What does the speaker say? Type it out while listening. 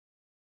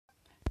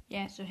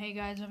Yeah, so hey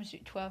guys, I'm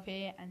Suit 12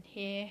 here, and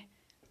here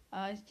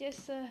it's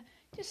just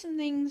some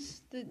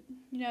things that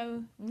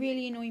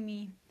really annoy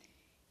me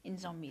in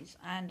zombies.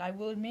 And I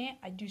will admit,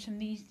 I do some of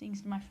these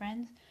things to my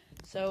friends.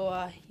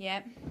 So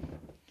yeah,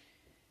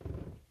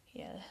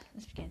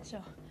 let's begin.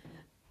 So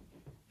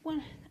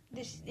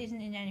this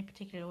isn't in any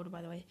particular order,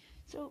 by the way.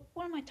 So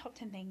one of my top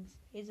 10 things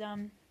is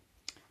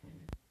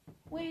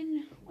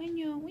when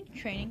you're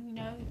training,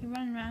 you're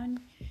running around,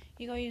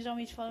 you got your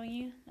zombies following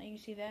you, like you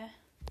see there.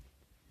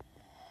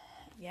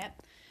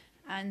 Yep.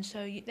 And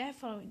so they're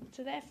following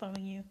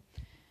you,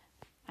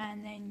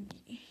 and then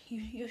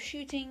you're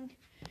shooting,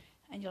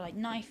 and you're like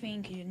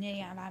knifing because you're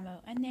nearly out of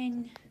ammo, and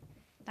then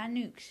that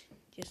nuke's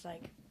just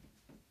like,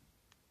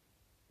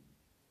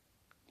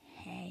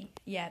 hey,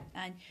 yeah,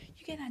 and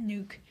you get that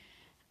nuke,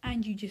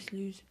 and you just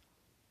lose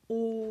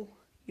all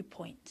your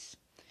points.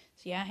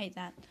 So yeah, I hate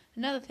that.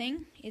 Another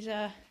thing is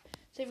say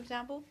for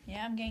example,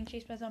 I'm getting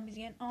chased by zombies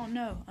again. Oh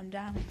no, I'm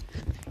down,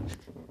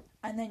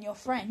 and then your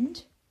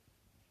friend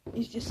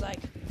is just like,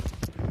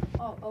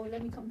 oh,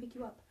 let me come pick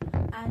you up.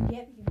 And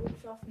yep, he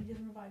walks off and he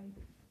doesn't revive you.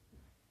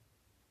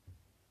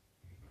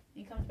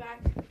 He comes back.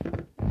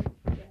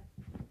 Yeah.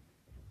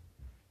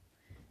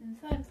 And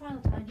the third and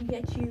final time he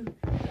gets you,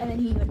 and then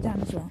he went down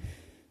as well.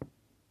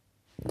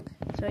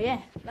 So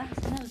yeah,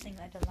 that's another thing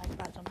that I don't like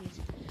about zombies.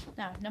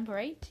 Now, number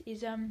 8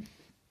 is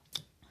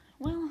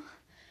well,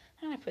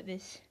 how do I put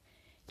this?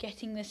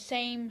 Getting the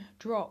same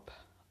drop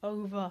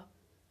over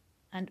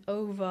and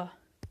over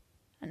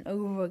and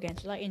over again.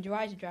 So like in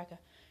Horizon Tracker,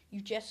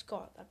 you just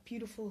got that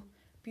beautiful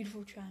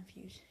tram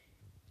fuse.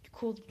 You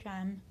call the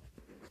tram,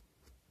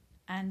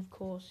 and of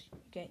course you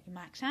get your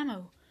max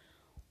ammo,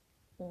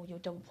 or your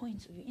double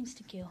points, or your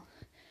instant kill.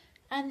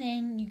 And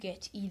then you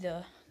get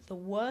either the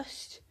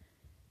worst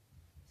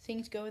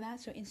thing to go with that,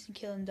 so instant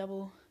kill and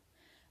double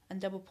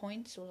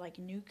points, or like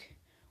a nuke,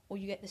 or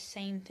you get the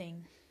same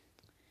thing.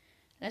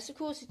 Unless of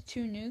course it's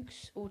 2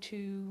 nukes or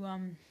 2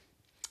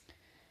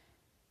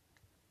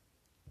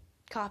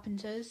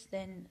 carpenters,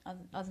 then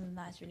other than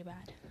that it's really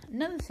bad.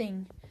 Another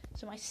thing,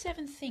 so my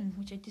 7th thing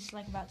which I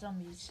dislike about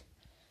zombies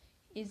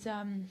is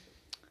well,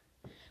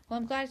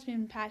 I'm glad it's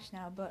been patched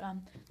now, but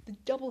the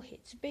double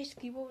hits.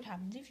 Basically what would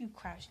happen if you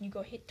crash and you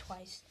got hit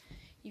twice.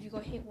 If you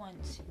got hit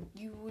once,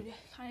 you would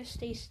kind of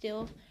stay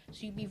still,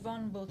 so you'd be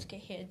vulnerable to get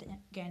hit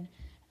again.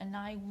 And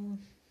I will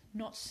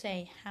not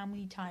say how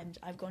many times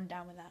I've gone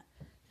down with that.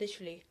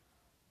 Literally.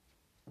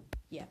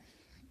 Yeah.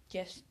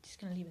 Just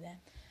gonna leave it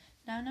there.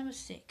 Now number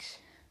 6.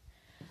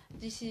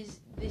 This is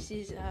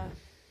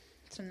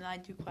something that I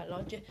do quite a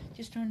lot,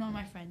 just to annoy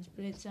my friends.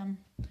 But it's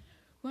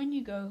when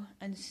you go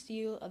and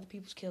steal other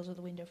people's kills with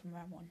the window from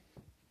round 1.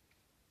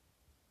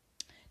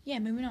 Yeah,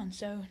 moving on.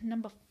 So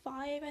number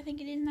 5, I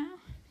think it is now.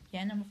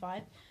 Yeah, number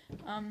 5.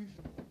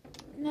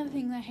 Another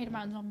thing that I hate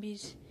about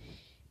zombies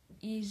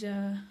is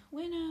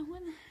when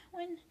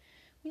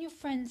your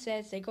friend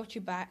says they got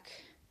your back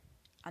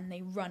and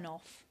they run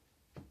off.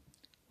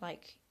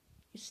 Like,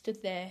 you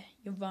stood there,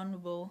 you're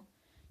vulnerable,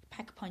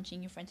 pack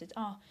punching, your friend says,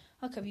 "Oh,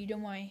 I'll cover you,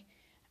 don't worry."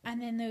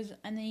 And then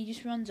he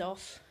just runs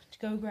off to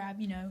go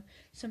grab,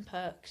 some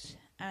perks,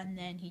 and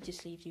then he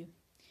just leaves you.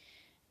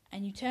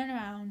 And you turn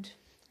around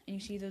and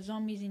you see the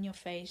zombies in your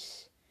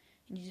face,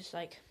 and you're just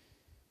like,